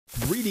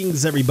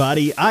Greetings,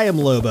 everybody. I am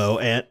Lobo,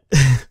 and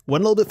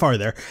went a little bit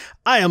farther.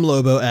 I am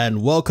Lobo,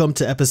 and welcome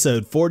to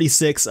episode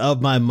 46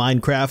 of my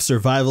Minecraft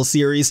survival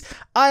series.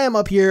 I am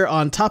up here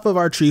on top of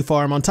our tree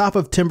farm, on top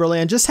of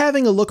Timberland, just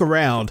having a look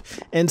around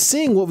and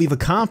seeing what we've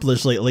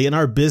accomplished lately in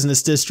our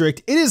business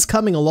district. It is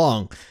coming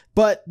along,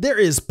 but there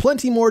is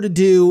plenty more to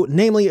do,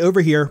 namely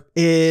over here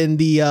in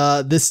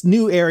the this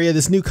new area,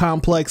 this new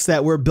complex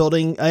that we're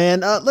building.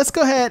 And let's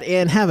go ahead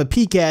and have a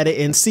peek at it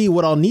and see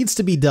what all needs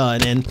to be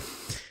done and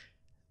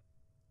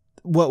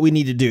what we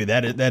need to do.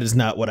 That is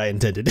not what I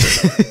intended.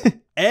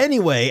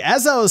 Anyway,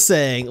 as I was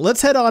saying,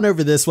 let's head on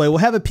over this way. We'll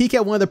have a peek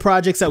at one of the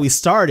projects that we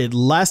started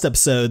last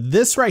episode.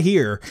 This right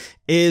here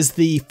is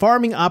the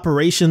Farming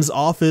Operations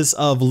Office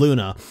of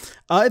Luna.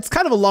 It's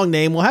kind of a long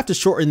name. We'll have to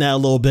shorten that a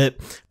little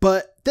bit,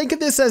 but think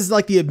of this as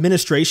like the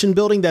administration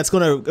building that's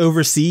going to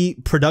oversee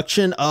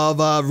production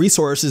of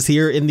resources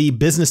here in the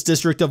business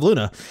district of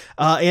Luna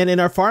and in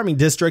our farming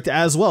district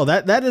as well.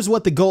 That is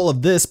what the goal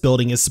of this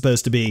building is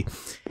supposed to be.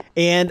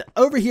 And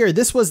over here,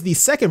 this was the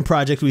second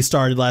project we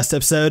started last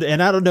episode,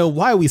 and I don't know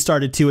why we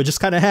started to. It just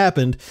kind of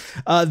happened.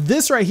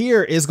 This right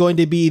here is going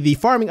to be the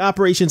Farming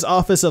Operations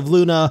Office of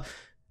Luna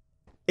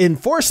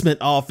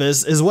Enforcement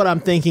Office is what I'm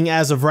thinking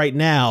as of right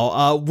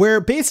now, where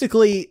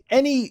basically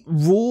any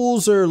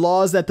rules or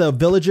laws that the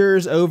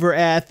villagers over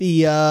at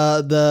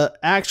the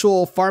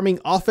actual farming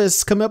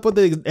office come up with,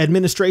 the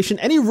administration,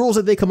 any rules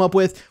that they come up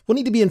with will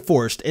need to be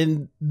enforced.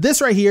 And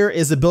this right here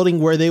is the building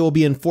where they will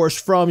be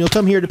enforced from. You'll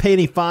come here to pay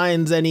any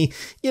fines, any,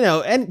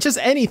 and just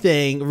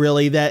anything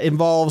really that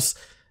involves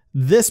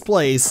this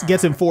place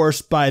gets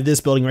enforced by this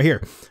building right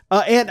here.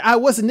 And I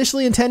was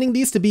initially intending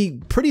these to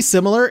be pretty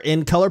similar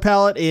in color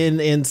palette,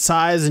 in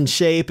size and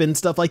shape and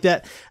stuff like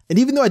that. And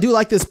even though I do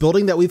like this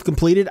building that we've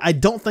completed, I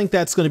don't think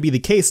that's going to be the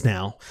case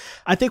now.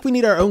 I think we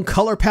need our own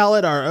color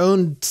palette, our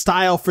own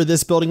style for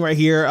this building right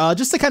here,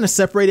 just to kind of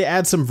separate it,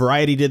 add some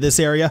variety to this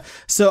area.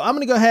 So I'm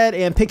going to go ahead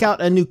and pick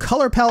out a new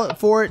color palette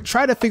for it,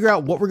 try to figure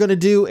out what we're going to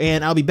do,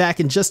 and I'll be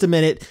back in just a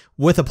minute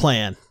with a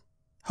plan.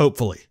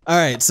 Hopefully. All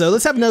right, so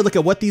let's have another look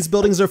at what these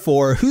buildings are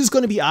for, who's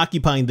going to be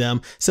occupying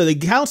them. So the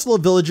Council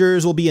of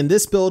Villagers will be in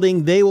this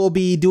building. They will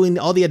be doing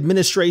all the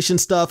administration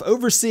stuff,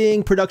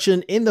 overseeing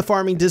production in the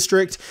farming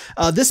district.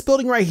 This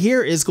building right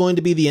here is going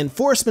to be the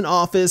enforcement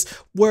office,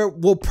 where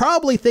we'll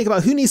probably think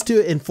about who needs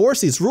to enforce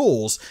these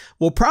rules.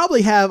 We'll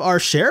probably have our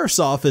sheriff's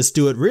office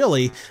do it,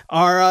 really.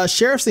 Our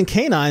sheriffs and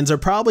canines are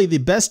probably the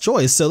best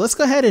choice. So let's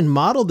go ahead and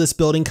model this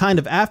building kind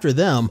of after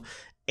them.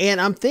 And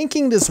I'm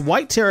thinking this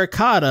white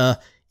terracotta,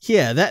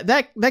 yeah,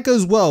 that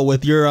goes well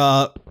with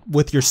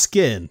your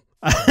skin.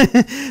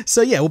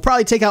 So yeah, we'll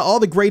probably take out all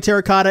the gray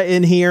terracotta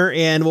in here,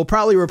 and we'll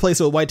probably replace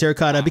it with white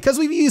terracotta because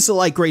we've used the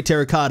light gray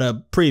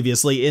terracotta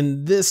previously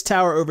in this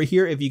tower over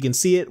here, if you can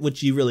see it,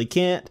 which you really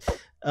can't.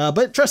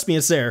 But trust me,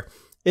 it's there.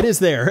 It is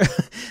there.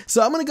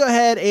 So I'm going to go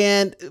ahead,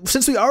 and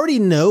since we already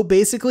know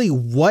basically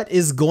what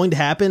is going to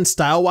happen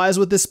style-wise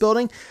with this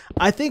building,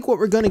 I think what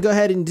we're going to go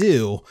ahead and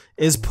do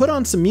is put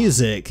on some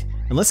music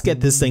and let's get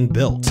this thing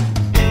built.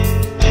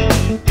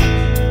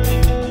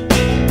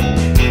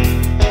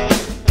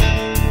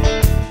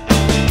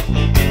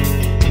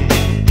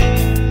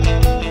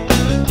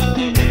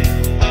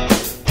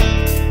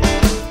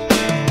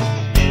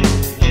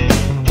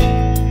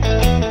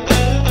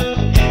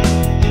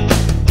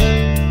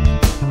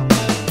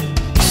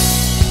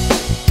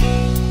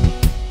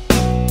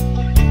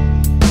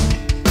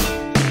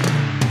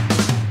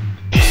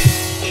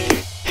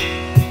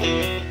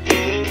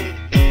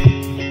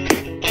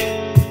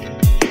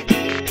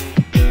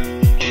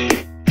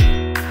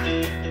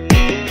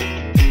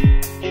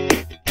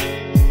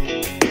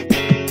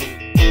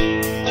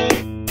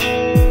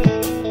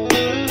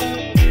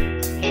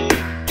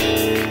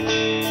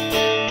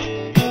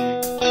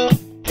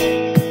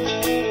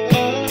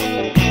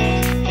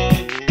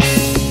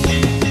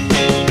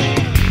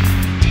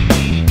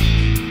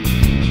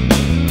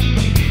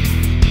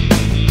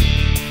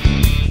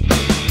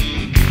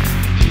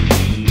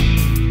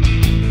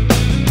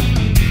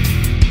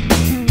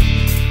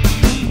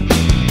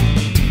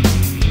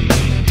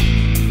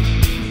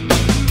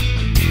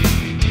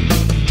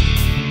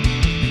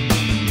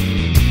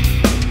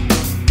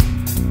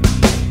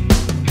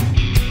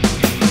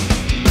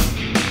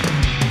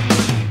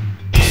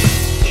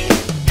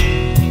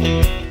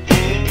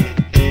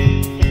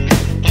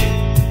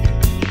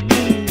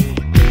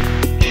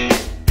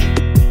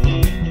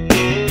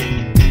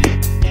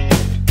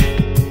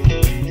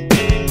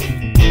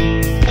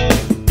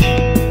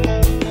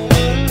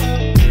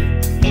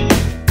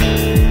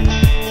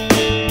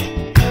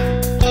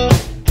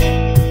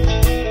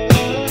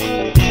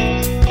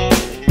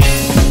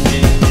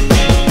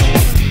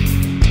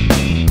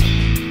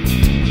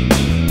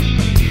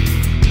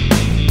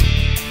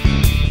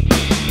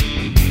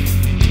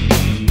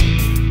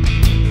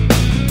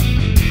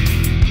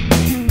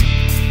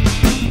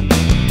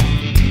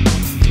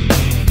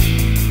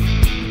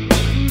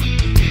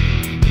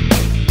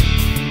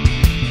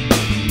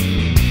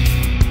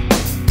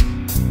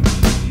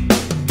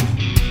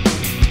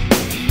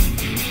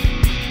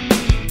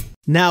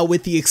 Now,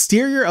 with the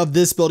exterior of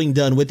this building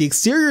done, with the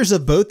exteriors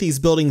of both these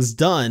buildings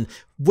done,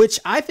 which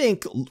I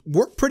think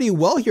work pretty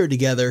well here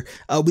together,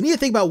 we need to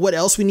think about what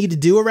else we need to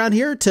do around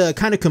here to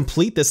kind of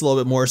complete this a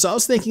little bit more. So I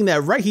was thinking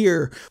that right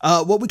here,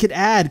 what we could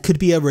add could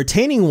be a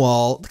retaining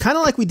wall, kind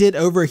of like we did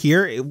over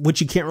here, which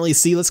you can't really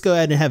see. Let's go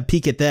ahead and have a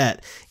peek at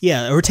that.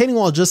 Yeah, a retaining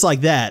wall just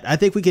like that. I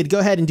think we could go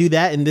ahead and do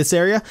that in this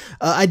area.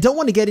 I don't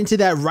want to get into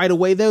that right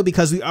away though,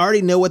 because we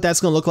already know what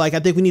that's going to look like. I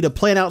think we need to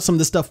plan out some of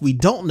the stuff we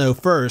don't know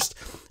first.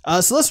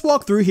 So let's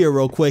walk through here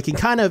real quick and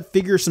kind of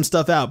figure some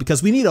stuff out,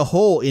 because we need a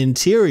whole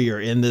interior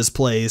in this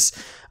place.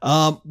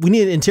 We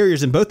need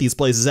interiors in both these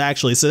places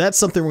actually, so that's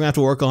something we're gonna have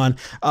to work on.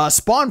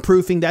 Spawn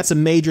proofing, that's a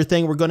major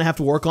thing we're gonna have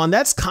to work on.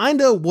 That's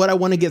kind of what I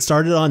want to get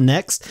started on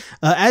next.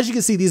 As you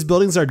can see, these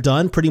buildings are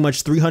done pretty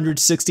much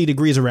 360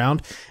 degrees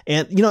around.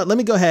 And you know what, let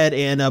me go ahead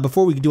and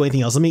before we do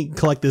anything else, let me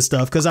collect this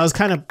stuff, because I was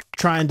kind of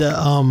trying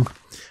to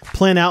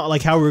plan out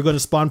like how we were going to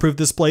spawn proof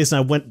this place, and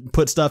I went and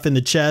put stuff in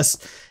the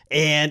chest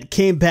and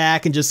came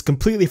back and just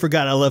completely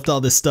forgot I left all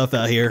this stuff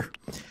out here.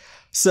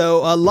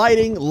 So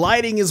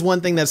lighting is one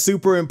thing that's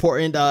super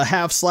important.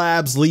 Half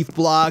slabs, leaf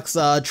blocks,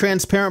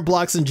 transparent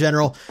blocks in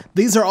general.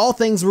 These are all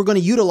things we're going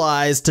to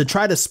utilize to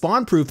try to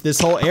spawn proof this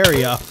whole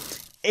area.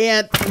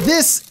 And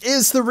this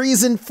is the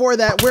reason for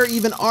that. Where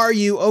even are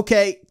you?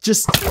 Okay,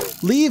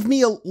 just leave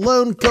me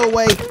alone, go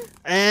away,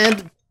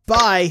 and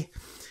bye.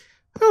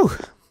 Whew.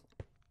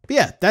 But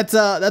yeah,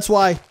 that's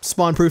why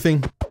spawn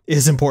proofing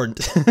is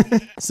important.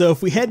 So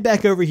if we head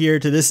back over here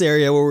to this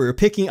area where we were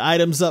picking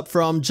items up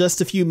from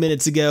just a few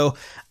minutes ago,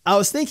 I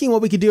was thinking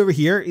what we could do over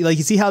here. Like,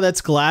 you see how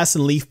that's glass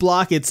and leaf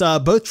block? It's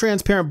both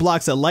transparent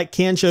blocks that light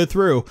can show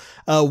through.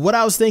 What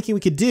I was thinking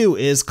we could do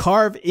is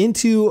carve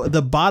into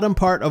the bottom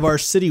part of our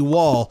city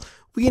wall.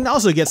 We can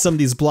also get some of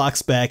these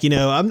blocks back. You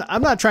know,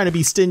 I'm not trying to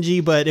be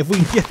stingy, but if we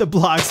can get the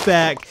blocks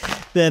back,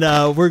 then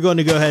we're going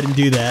to go ahead and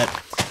do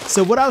that.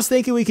 So what I was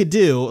thinking we could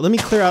do, let me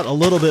clear out a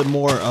little bit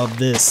more of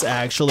this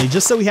actually,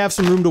 just so we have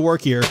some room to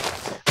work here.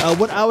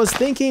 What I was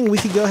thinking we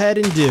could go ahead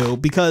and do,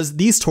 because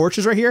these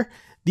torches right here,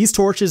 these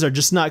torches are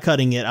just not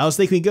cutting it. I was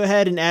thinking we go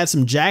ahead and add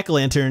some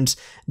jack-o'-lanterns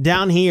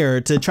down here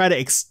to try to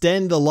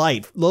extend the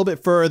light a little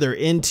bit further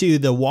into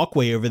the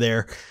walkway over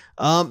there.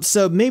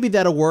 So maybe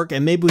that'll work,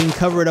 and maybe we can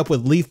cover it up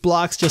with leaf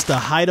blocks just to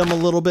hide them a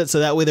little bit, so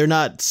that way they're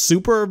not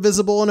super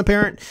visible and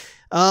apparent.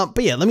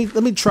 But yeah, let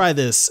me try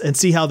this and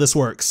see how this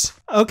works.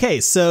 Okay,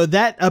 so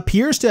that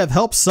appears to have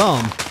helped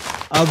some.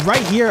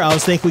 Right here, I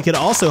was thinking we could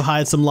also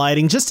hide some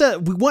lighting.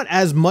 We want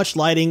as much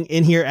lighting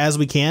in here as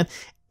we can.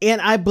 And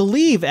I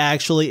believe,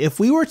 actually, if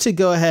we were to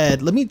go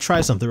ahead, let me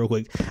try something real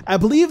quick. I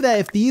believe that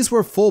if these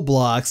were full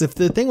blocks, if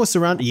the thing was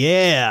surrounded,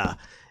 yeah,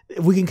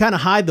 we can kind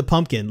of hide the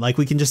pumpkin. Like,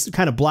 we can just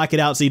kind of black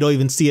it out so you don't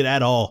even see it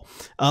at all.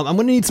 I'm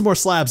going to need some more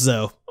slabs,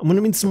 though. I'm going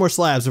to need some more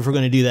slabs if we're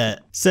going to do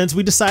that. Since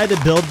we decided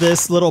to build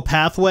this little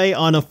pathway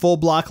on a full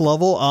block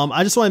level,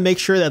 I just want to make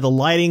sure that the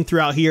lighting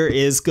throughout here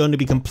is going to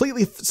be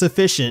completely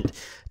sufficient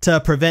to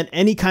prevent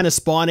any kind of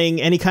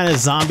spawning, any kind of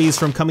zombies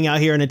from coming out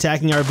here and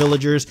attacking our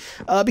villagers.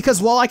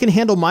 Because while I can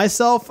handle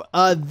myself,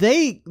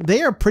 they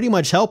are pretty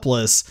much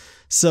helpless.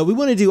 So we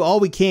want to do all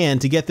we can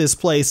to get this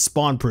place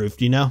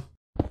spawn-proofed, you know?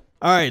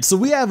 Alright, so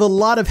we have a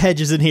lot of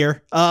hedges in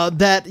here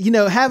that, you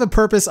know, have a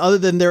purpose other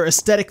than their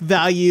aesthetic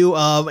value,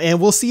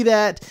 and we'll see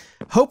that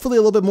hopefully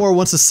a little bit more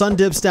once the sun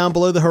dips down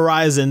below the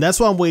horizon. That's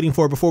what I'm waiting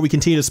for before we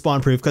continue to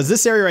spawn proof, because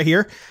this area right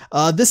here,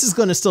 this is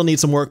going to still need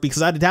some work,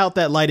 because I doubt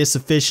that light is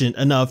sufficient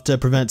enough to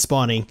prevent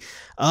spawning.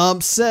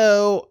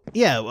 So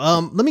yeah,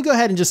 let me go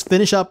ahead and just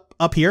finish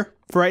up here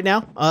for right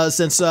now,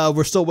 since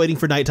we're still waiting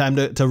for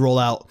nighttime to roll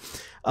out.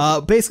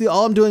 Basically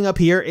all I'm doing up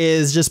here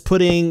is just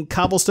putting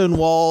cobblestone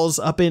walls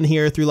up in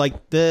here through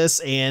like this,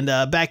 and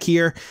back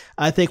here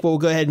I think what we'll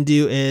go ahead and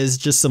do is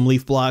just some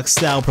leaf blocks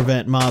that'll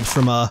prevent mobs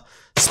from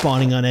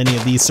spawning on any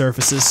of these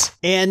surfaces.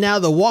 And now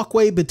the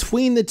walkway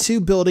between the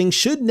two buildings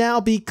should now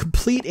be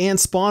complete and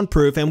spawn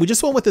proof, and we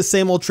just went with the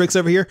same old tricks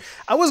over here.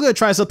 I was going to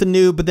try something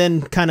new, but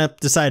then kind of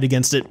decided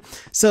against it.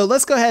 So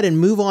let's go ahead and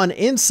move on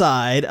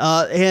inside,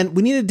 and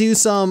we need to do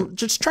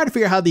just try to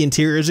figure out how the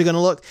interiors are going to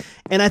look.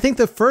 And I think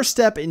the first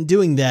step in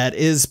doing that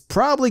is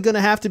probably going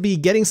to have to be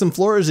getting some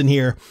floors in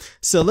here.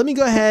 So let me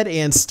go ahead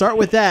and start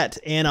with that,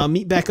 and I'll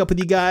meet back up with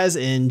you guys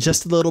in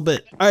just a little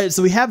bit. All right,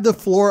 so we have the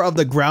floor of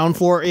the ground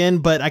floor in,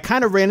 but I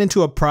kind of ran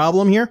into a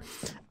problem here.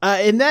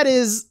 And that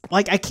is,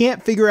 like, I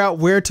can't figure out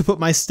where to put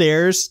my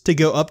stairs to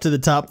go up to the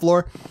top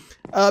floor.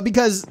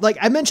 Because, like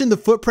I mentioned, the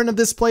footprint of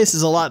this place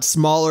is a lot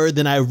smaller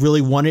than I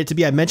really wanted it to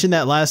be. I mentioned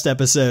that last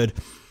episode.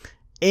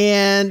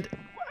 And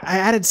I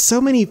added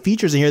so many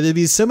features in here. There'd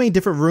be so many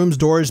different rooms,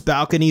 doors,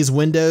 balconies,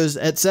 windows,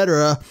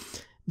 etc.,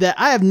 that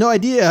I have no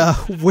idea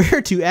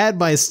where to add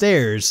my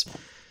stairs.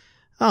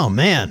 Oh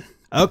man.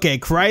 Okay,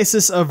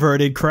 crisis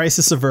averted,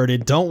 crisis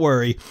averted, don't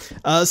worry.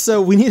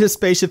 So we need a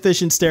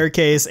space-efficient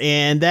staircase,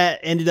 and that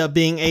ended up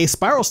being a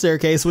spiral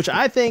staircase, which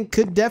I think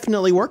could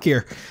definitely work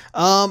here.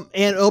 And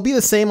it'll be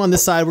the same on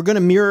this side. We're going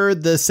to mirror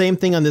the same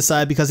thing on this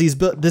side because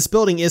this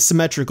building is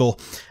symmetrical.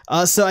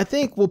 So I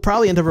think we'll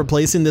probably end up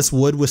replacing this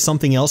wood with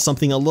something else,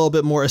 something a little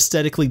bit more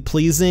aesthetically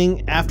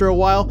pleasing after a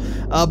while.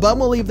 But I'm going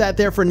to leave that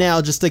there for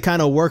now just to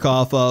kind of work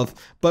off of.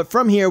 But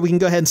from here, we can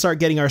go ahead and start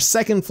getting our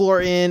second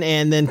floor in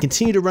and then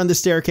continue to run the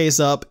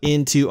staircase up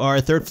into our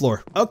third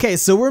floor. Okay,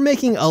 so we're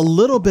making a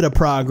little bit of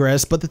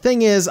progress, but the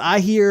thing is, I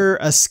hear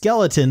a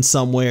skeleton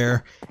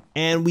somewhere,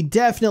 and we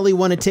definitely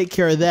want to take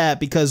care of that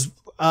because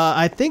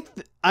I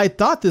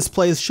thought this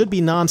place should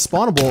be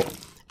non-spawnable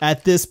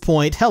at this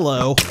point.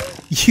 Hello.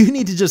 You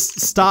need to just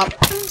stop.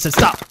 I said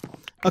stop.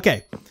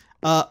 Okay.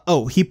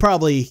 Oh, he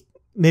probably,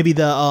 maybe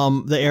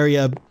the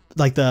area,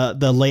 like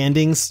the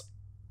landings.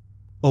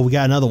 Oh, we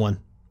got another one.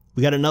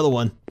 We got another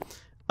one.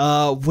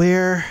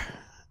 Where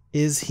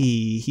is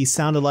he? He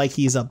sounded like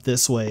he's up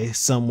this way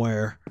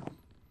somewhere.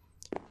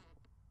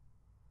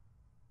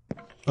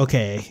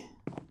 Okay.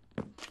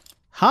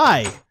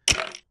 Hi.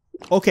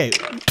 Okay,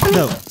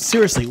 no,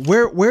 seriously,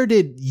 where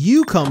did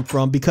you come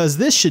from? Because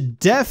this should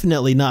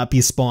definitely not be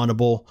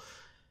spawnable.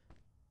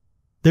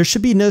 There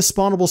should be no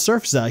spawnable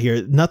surface out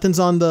here. Nothing's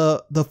on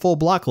the full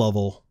block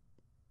level.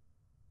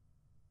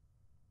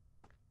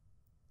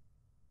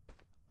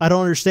 I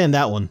don't understand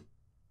that one.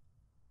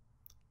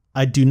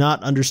 I do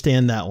not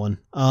understand that one.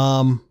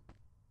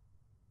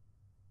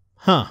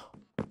 Huh.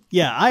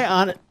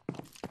 Yeah,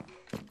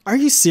 are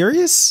you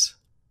serious?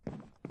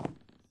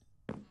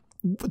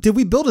 Did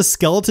we build a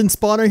skeleton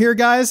spawner here,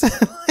 guys?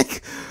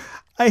 Like,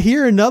 I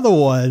hear another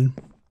one.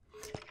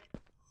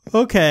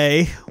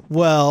 Okay,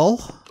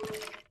 well.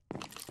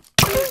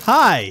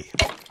 Hi.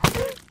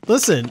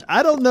 Listen,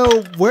 I don't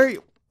know where.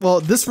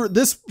 Well, this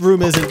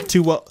room isn't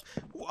too well.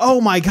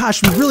 Oh my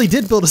gosh, we really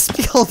did build a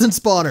skeleton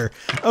spawner.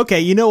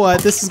 Okay, you know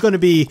what? This is going to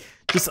be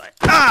just like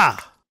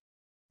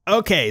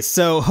Okay,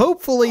 so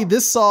hopefully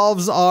this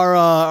solves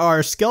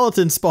our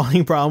skeleton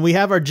spawning problem. We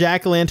have our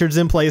jack-o'-lanterns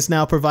in place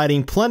now,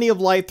 providing plenty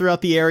of light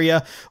throughout the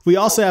area. We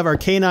also have our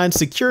canine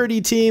security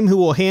team who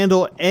will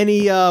handle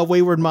any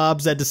wayward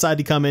mobs that decide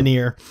to come in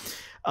here.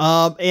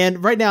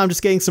 And right now I'm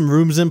just getting some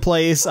rooms in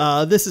place.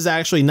 This is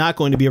actually not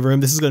going to be a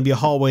room. This is going to be a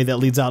hallway that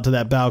leads out to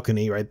that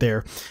balcony right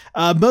there.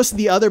 Most of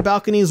the other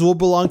balconies will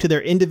belong to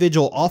their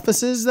individual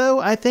offices though,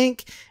 I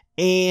think.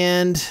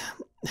 And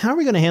how are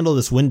we going to handle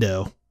this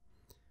window?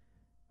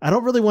 I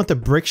don't really want the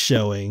brick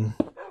showing,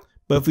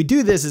 but if we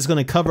do this, it's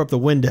going to cover up the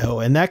window,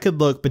 and that could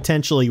look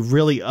potentially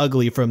really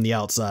ugly from the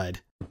outside.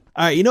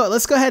 All right, you know what?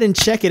 Let's go ahead and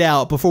check it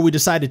out before we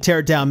decide to tear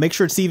it down. Make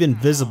sure it's even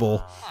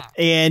visible.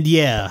 And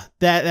yeah,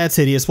 that's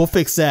hideous. We'll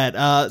fix that.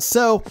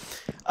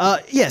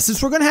 Yeah,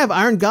 since we're going to have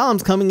iron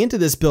golems coming into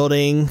this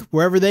building,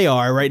 wherever they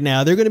are right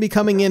now, they're going to be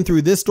coming in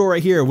through this door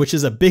right here, which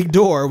is a big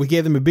door. We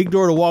gave them a big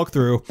door to walk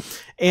through.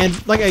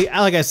 And like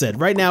I said,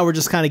 right now we're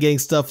just kind of getting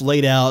stuff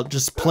laid out,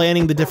 just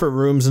planning the different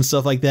rooms and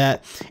stuff like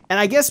that. And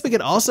I guess we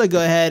could also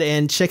go ahead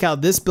and check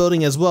out this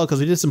building as well, because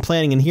we did some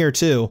planning in here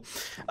too.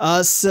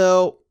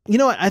 So you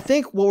know what? I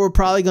think what we're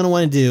probably going to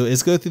want to do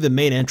is go through the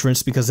main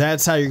entrance, because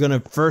that's how you're going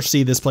to first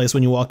see this place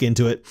when you walk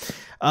into it.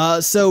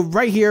 So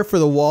right here for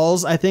the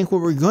walls, I think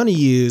what we're going to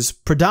use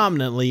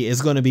predominantly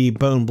is going to be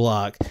bone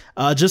block.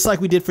 Just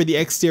like we did for the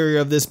exterior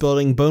of this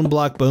building, bone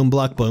block, bone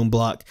block, bone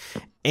block.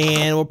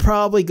 And we'll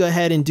probably go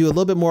ahead and do a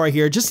little bit more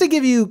here just to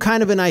give you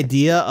kind of an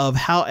idea of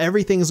how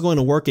everything is going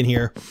to work in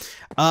here.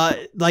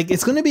 Like,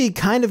 it's going to be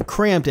kind of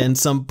cramped in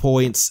some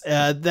points.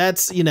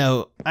 That's, you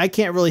know, I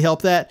can't really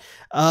help that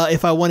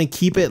if I want to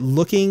keep it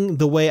looking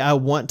the way I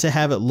want to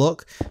have it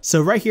look.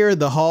 So right here,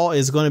 the hall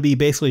is going to be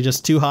basically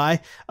just 2 high.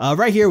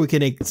 Right here, we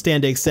can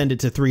stand to extend it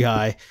to 3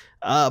 high.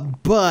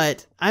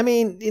 But I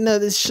mean, you know,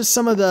 it's just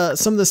some of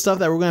the stuff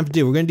that we're going to have to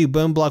do. We're going to do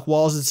bone block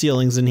walls and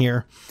ceilings in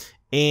here,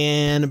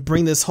 and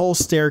bring this whole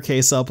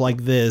staircase up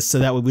like this, so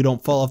that way we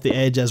don't fall off the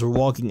edge as we're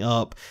walking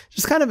up.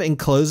 Just kind of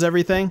enclose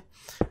everything.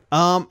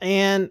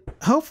 And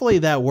hopefully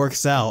that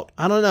works out.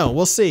 I don't know.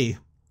 We'll see.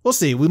 We'll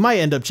see. We might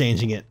end up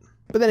changing it,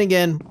 but then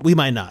again, we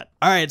might not.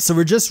 All right, so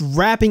we're just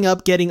wrapping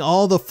up getting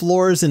all the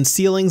floors and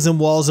ceilings and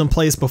walls in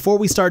place before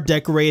we start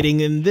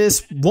decorating, and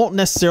this won't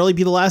necessarily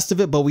be the last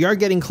of it, but we are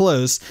getting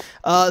close.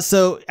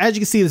 So as you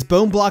can see, this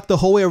bone block the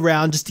whole way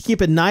around just to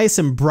keep it nice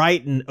and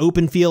bright and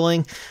open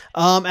feeling.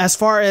 As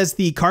far as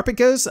the carpet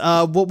goes,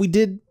 what we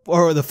did,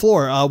 or the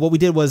floor, what we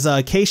did was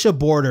acacia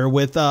border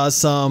with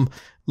some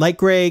light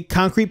gray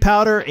concrete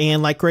powder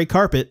and light gray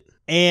carpet.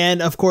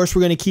 And of course,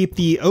 we're going to keep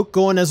the oak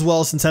going as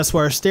well, since that's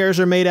what our stairs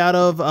are made out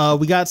of.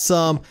 We got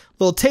some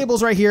little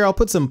tables right here. I'll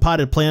put some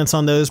potted plants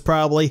on those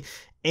probably.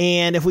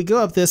 And if we go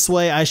up this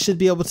way, I should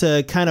be able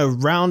to kind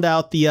of round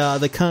out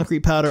the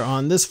concrete powder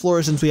on this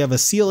floor, since we have a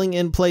ceiling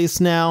in place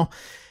now.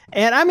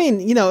 And I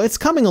mean, you know, it's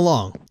coming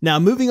along. Now,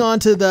 moving on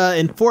to the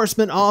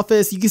enforcement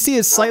office, you can see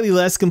it's slightly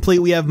less complete.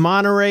 We have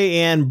Monterey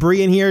and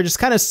Bree in here just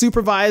kind of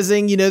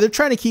supervising. You know, they're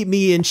trying to keep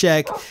me in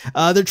check.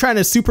 They're trying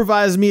to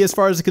supervise me as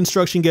far as the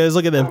construction goes.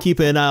 Look at them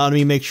keeping an eye on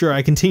me, make sure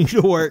I continue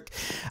to work.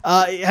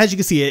 As you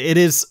can see, it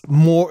is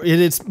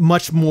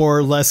much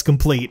more less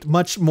complete.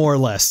 Much more or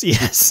less,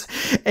 yes.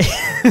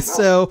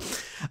 So,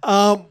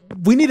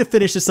 we need to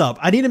finish this up.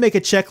 I need to make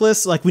a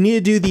checklist. Like, we need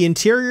to do the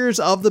interiors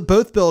of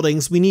both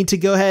buildings. We need to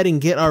go ahead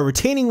and get our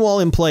retaining wall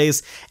in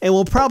place. And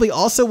we'll probably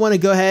also want to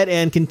go ahead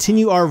and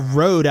continue our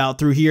road out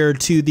through here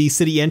to the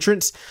city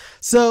entrance.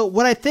 So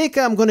what I think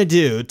I'm going to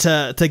do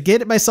to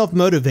get myself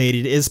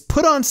motivated is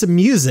put on some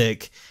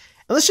music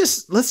and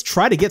let's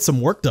try to get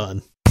some work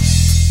done.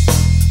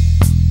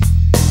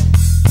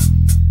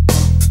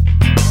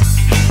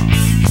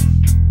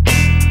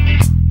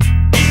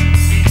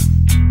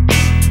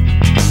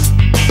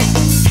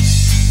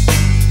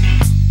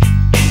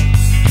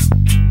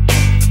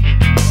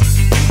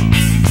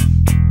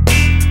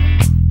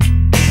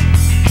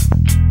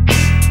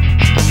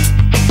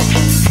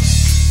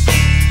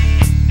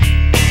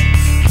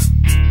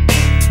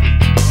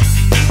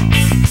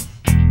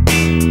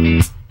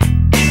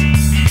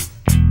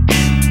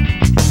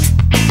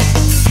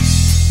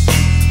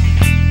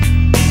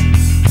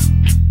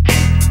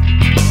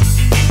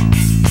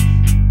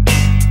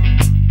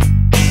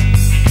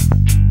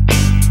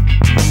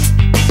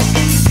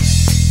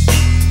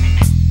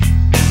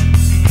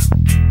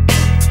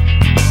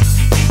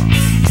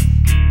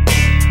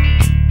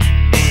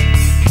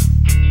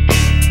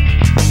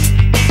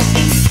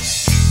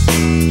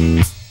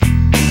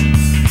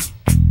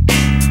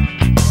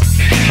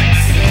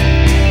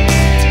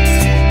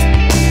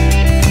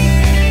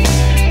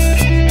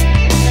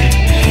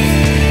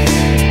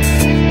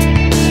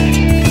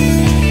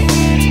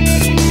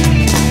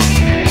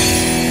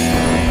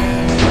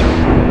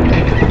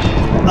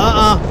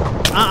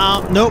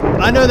 Nope,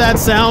 I know that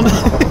sound.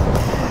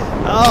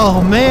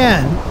 Oh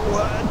man,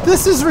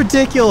 this is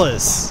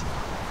ridiculous.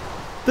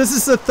 This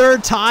is the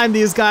third time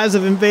these guys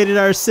have invaded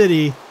our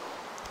city.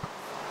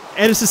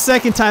 And it's the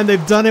second time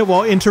they've done it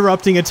while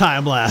interrupting a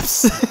time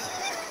lapse.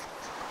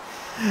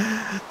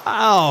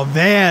 Oh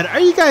man, are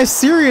you guys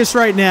serious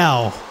right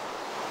now?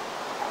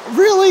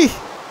 Really?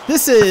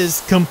 This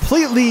is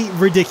completely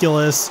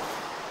ridiculous.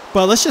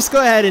 But let's just go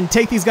ahead and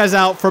take these guys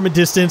out from a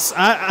distance.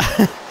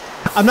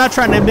 I'm not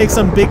trying to make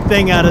some big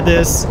thing out of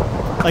this.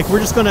 Like, we're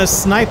just gonna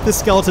snipe the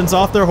skeletons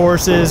off their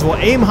horses. We'll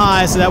aim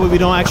high so that way we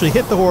don't actually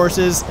hit the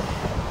horses.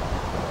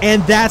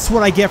 And that's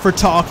what I get for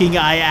talking.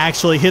 I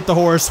actually hit the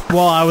horse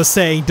while I was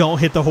saying don't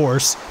hit the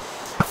horse.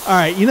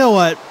 Alright, you know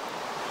what?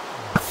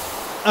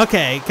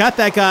 Okay, got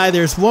that guy.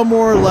 There's one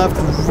more left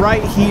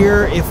right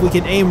here. If we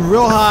can aim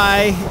real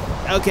high.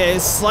 Okay,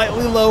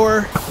 slightly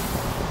lower.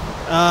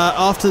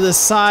 Off to the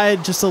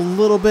side just a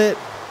little bit.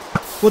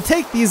 We'll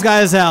take these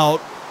guys out.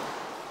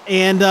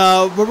 And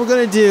what we're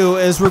going to do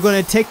is we're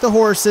going to take the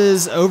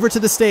horses over to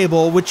the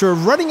stable, which are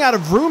running out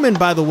of room in,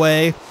 by the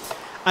way.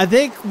 I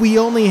think we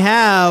only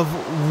have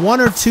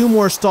 1 or 2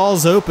 more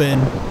stalls open,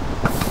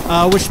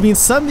 which means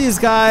some of these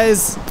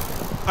guys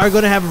are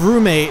going to have a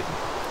roommate.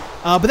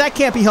 But that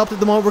can't be helped at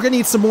the moment. We're going to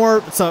need some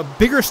more, it's a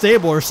bigger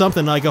stable or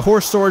something, like a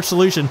horse storage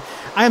solution.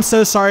 I am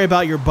so sorry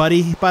about your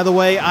buddy, by the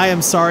way. I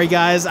am sorry,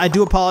 guys. I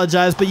do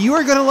apologize, but you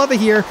are going to love it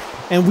here,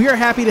 and we are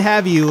happy to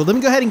have you. Let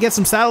me go ahead and get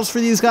some saddles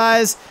for these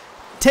guys.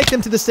 Take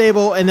them to the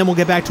stable, and then we'll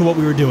get back to what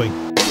we were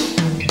doing.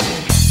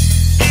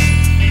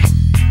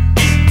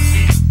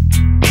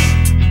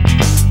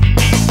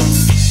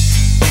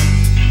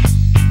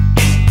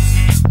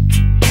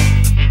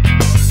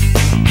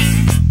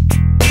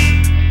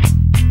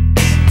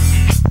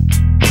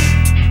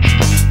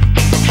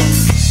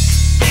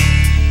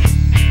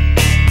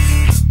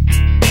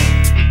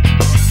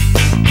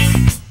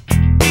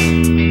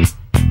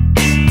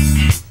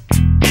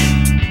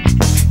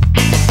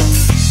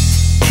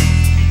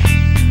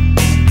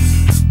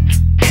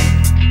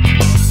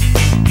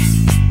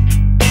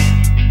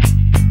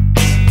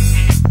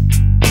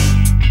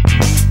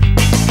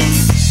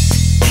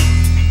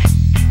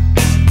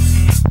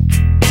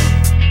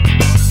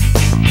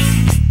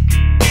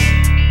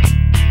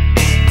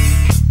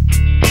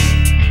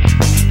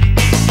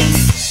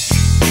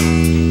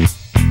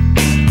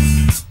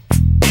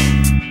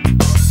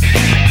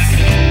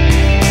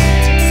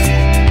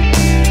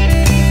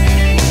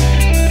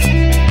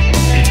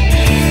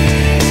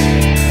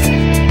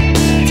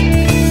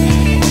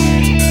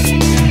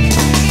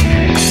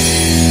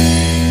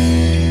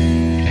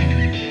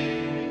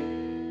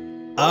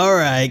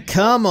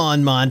 Come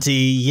on, Monty.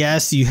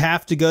 Yes, you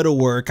have to go to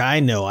work. I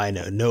know.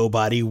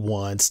 Nobody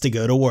wants to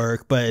go to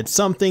work, but it's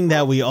something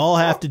that we all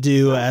have to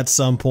do at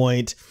some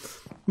point.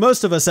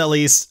 Most of us, at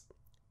least.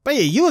 But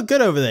yeah, you look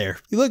good over there.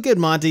 You look good,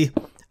 Monty.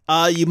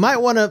 You might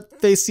want to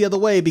face the other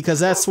way because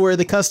that's where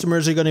the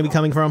customers are going to be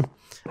coming from.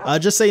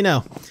 Just so you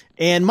know.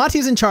 And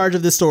Monty's in charge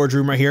of this storage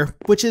room right here,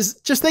 which is,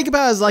 just think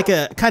about it as like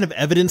a kind of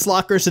evidence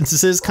locker, since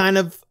this is kind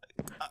of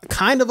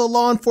kind of a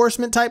law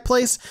enforcement type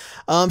place.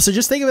 So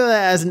just think of it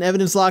as an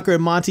evidence locker.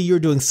 And Monty, you're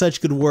doing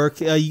such good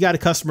work. You got a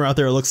customer out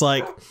there, it looks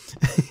like.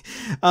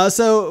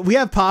 So we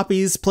have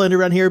poppies planted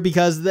around here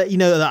because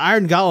the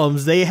iron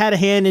golems, they had a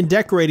hand in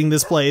decorating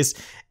this place.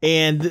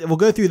 And we'll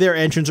go through their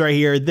entrance right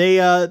here. They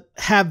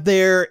have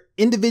their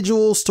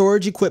individual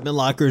storage equipment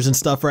lockers and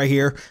stuff right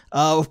here.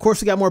 Of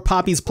course, we got more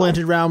poppies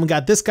planted around. We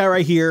got this guy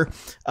right here,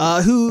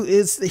 who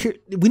is here.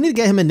 We need to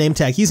get him a name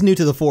tag. He's new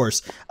to the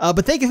force,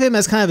 but think of him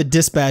as kind of a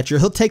dispatcher.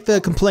 He'll take the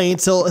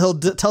complaints. He'll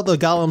tell the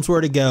golems where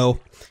to go.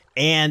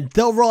 And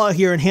they'll roll out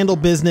here and handle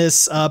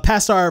business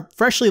past our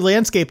freshly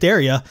landscaped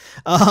area.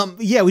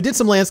 Yeah, we did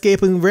some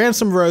landscaping, ran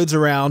some roads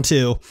around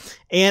too.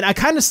 And I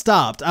kind of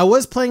stopped. I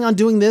was planning on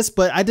doing this,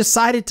 but I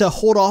decided to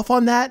hold off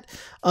on that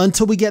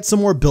until we get some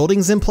more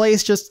buildings in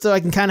place, just so I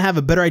can kind of have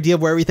a better idea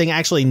of where everything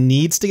actually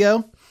needs to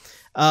go.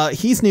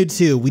 He's new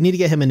too. We need to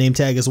get him a name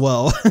tag as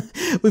well.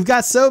 We've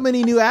got so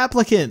many new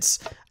applicants.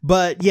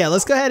 But yeah,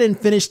 let's go ahead and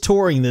finish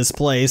touring this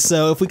place.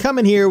 So if we come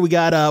in here, we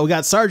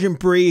got Sergeant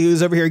Bree,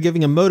 who's over here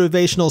giving a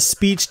motivational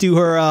speech to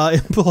her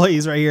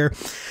employees right here.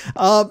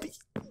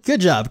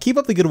 Good job. Keep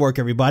up the good work,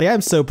 everybody. I'm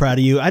so proud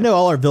of you. I know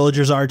all our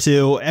villagers are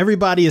too.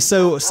 Everybody is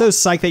so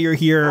psyched that you're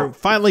here,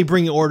 finally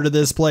bringing order to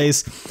this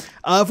place.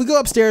 If we go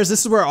upstairs,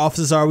 this is where our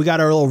offices are. We got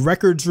our little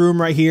records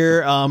room right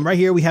here. Right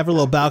here, we have a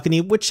little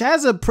balcony, which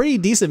has a pretty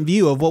decent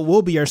view of what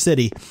will be our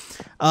city.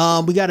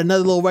 We got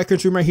another little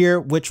records room right here,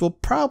 which will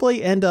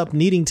probably end up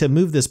needing to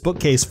move this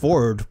bookcase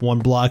forward one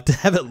block to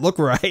have it look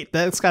right.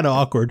 That's kind of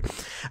awkward.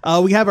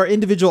 We have our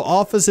individual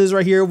offices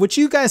right here, which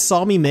you guys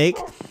saw me make.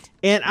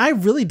 And I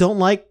really don't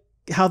like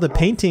how the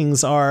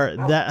paintings are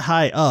that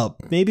high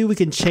up. Maybe we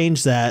can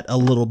change that a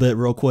little bit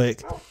real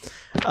quick.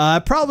 I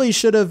probably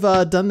should have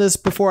done this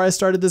before I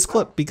started this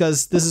clip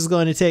because this is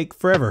going to take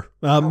forever.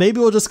 Maybe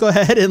we'll just go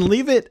ahead and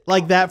leave it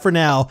like that for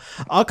now.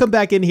 I'll come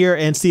back in here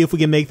and see if we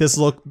can make this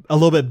look a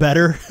little bit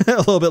better a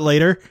little bit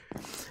later.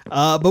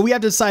 But we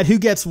have to decide who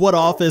gets what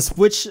office,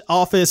 which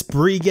office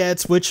Bree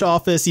gets, which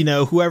office,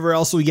 whoever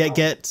else we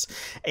gets.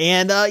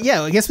 And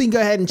yeah, I guess we can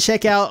go ahead and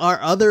check out our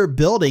other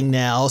building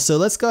now. So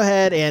let's go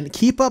ahead and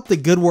keep up the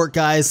good work,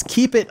 guys.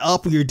 Keep it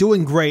up. You're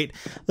doing great.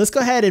 Let's go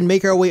ahead and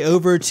make our way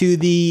over to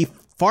the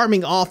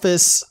farming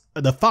office,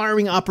 the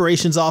farming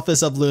operations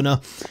office of Luna.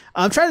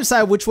 I'm trying to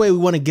decide which way we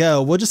want to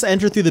go. We'll just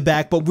enter through the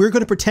back, but we're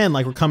going to pretend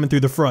like we're coming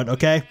through the front,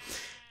 okay?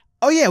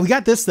 Oh yeah, we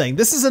got this thing.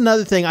 This is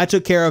another thing I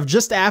took care of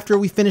just after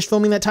we finished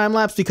filming that time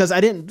lapse because I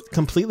didn't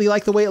completely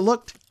like the way it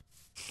looked.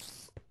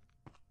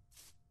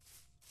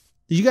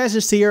 Did you guys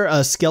just hear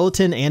a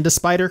skeleton and a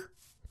spider?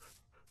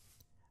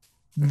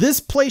 This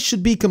place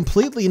should be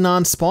completely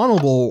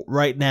non-spawnable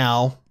right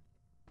now.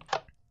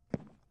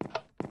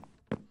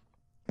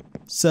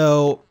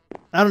 So,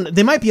 I don't know.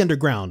 They might be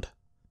underground.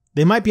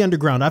 They might be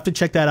underground. I have to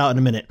check that out in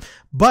a minute.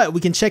 But we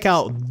can check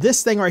out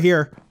this thing right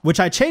here, which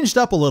I changed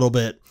up a little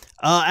bit.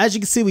 As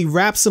you can see, we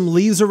wrapped some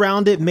leaves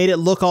around it, made it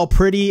look all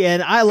pretty,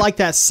 and I like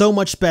that so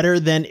much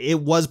better than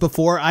it was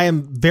before. I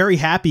am very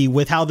happy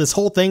with how this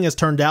whole thing has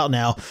turned out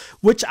now,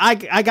 which I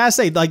gotta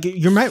say, like,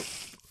 you're right.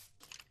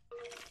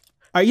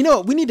 All right, you know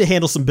what? We need to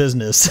handle some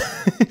business.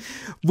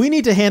 We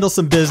need to handle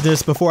some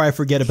business before I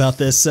forget about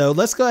this. So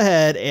let's go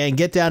ahead and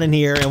get down in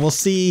here and we'll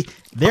see.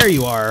 There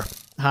you are.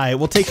 Hi,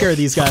 we'll take care of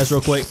these guys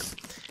real quick.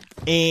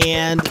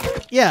 And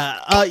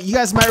yeah, you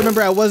guys might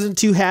remember I wasn't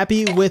too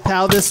happy with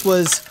how this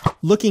was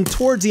looking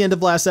towards the end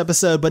of last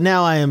episode, but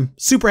now I am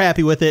super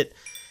happy with it.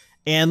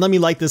 And let me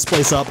light this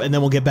place up and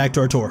then we'll get back to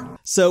our tour.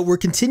 So we're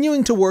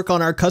continuing to work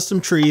on our custom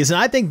trees, and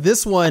I think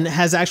this one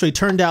has actually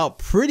turned out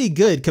pretty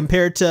good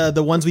compared to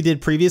the ones we did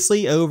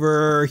previously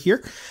over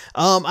here.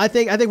 I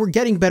think we're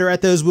getting better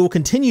at those. We will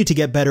continue to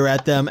get better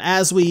at them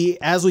as we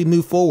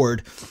move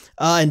forward.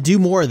 And do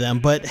more of them.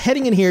 But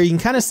heading in here, you can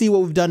kind of see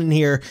what we've done in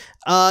here.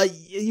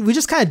 We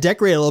just kind of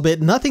decorate a little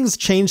bit. Nothing's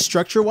changed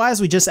structure-wise.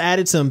 We just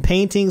added some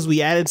paintings.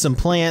 We added some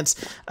plants.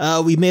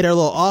 We made our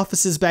little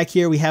offices back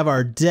here. We have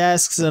our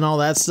desks and all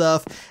that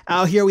stuff.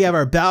 Out here, we have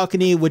our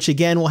balcony, which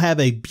again will have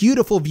a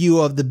beautiful view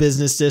of the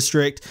business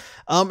district.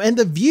 And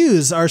the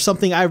views are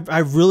something I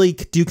really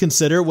do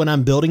consider when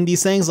I'm building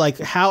these things, like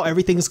how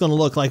everything's going to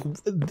look. Like,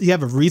 you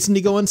have a reason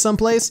to go in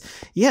someplace?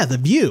 Yeah, the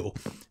view.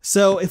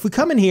 So if we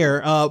come in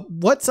here,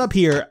 what's up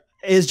here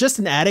is just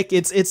an attic.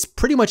 It's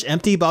pretty much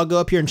empty, but I'll go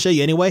up here and show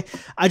you anyway.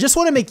 I just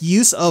want to make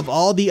use of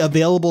all the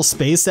available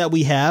space that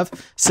we have,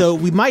 so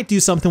we might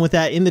do something with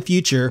that in the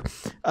future.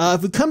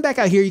 If we come back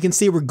out here, you can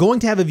see we're going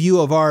to have a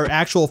view of our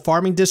actual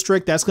farming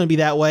district. That's going to be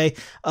that way.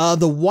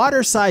 The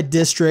waterside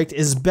district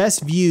is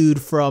best viewed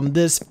from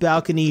this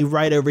balcony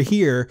right over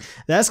here.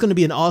 That's going to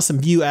be an awesome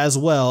view as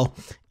well.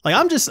 Like,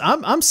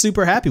 I'm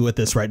super happy with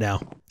this right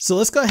now. So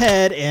let's go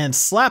ahead and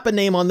slap a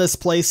name on this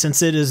place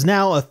since it is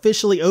now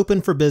officially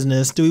open for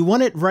business. Do we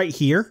want it right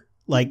here,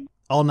 like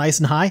all nice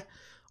and high?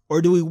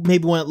 Or do we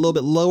maybe want it a little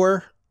bit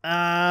lower?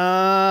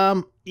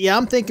 Yeah,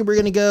 I'm thinking we're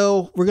gonna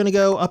go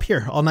up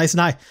here, all nice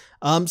and high.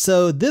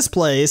 So this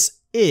place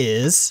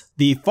is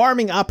the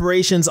Farming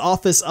Operations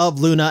Office of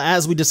Luna,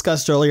 as we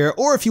discussed earlier,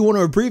 or if you want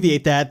to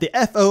abbreviate that, the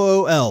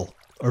F.O.O.L.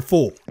 or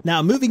F.O.O.L.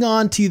 Now, moving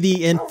on to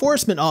the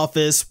enforcement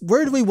office,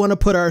 where do we want to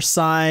put our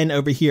sign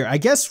over here? I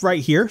guess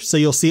right here, so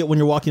you'll see it when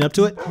you're walking up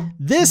to it.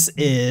 This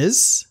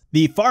is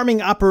the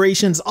Farming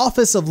Operations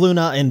Office of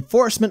Luna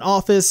Enforcement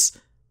Office,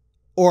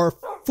 or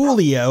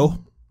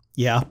F.O.O.L.io.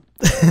 Yeah.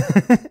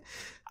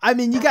 I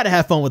mean, you gotta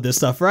have fun with this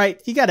stuff,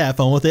 right? You gotta have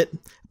fun with it.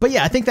 But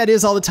yeah, I think that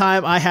is all the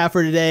time I have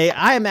for today.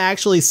 I am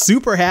actually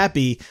super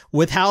happy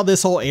with how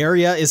this whole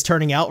area is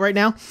turning out right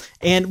now.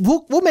 And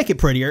we'll make it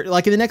prettier.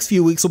 Like in the next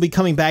few weeks, we'll be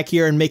coming back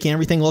here and making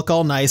everything look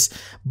all nice.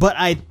 But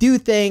I do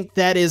think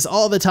that is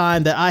all the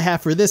time that I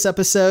have for this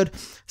episode.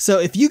 So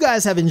if you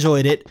guys have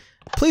enjoyed it,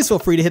 please feel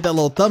free to hit that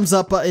little thumbs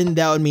up button.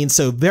 That would mean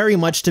so very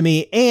much to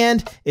me.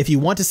 And if you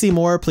want to see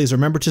more, please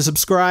remember to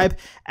subscribe.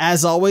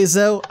 As always,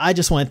 though, I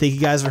just want to thank you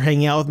guys for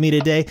hanging out with me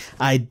today.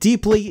 I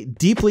deeply,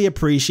 deeply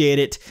appreciate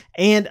it.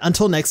 And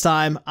until next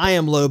time, I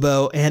am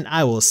Lobo, and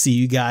I will see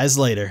you guys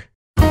later.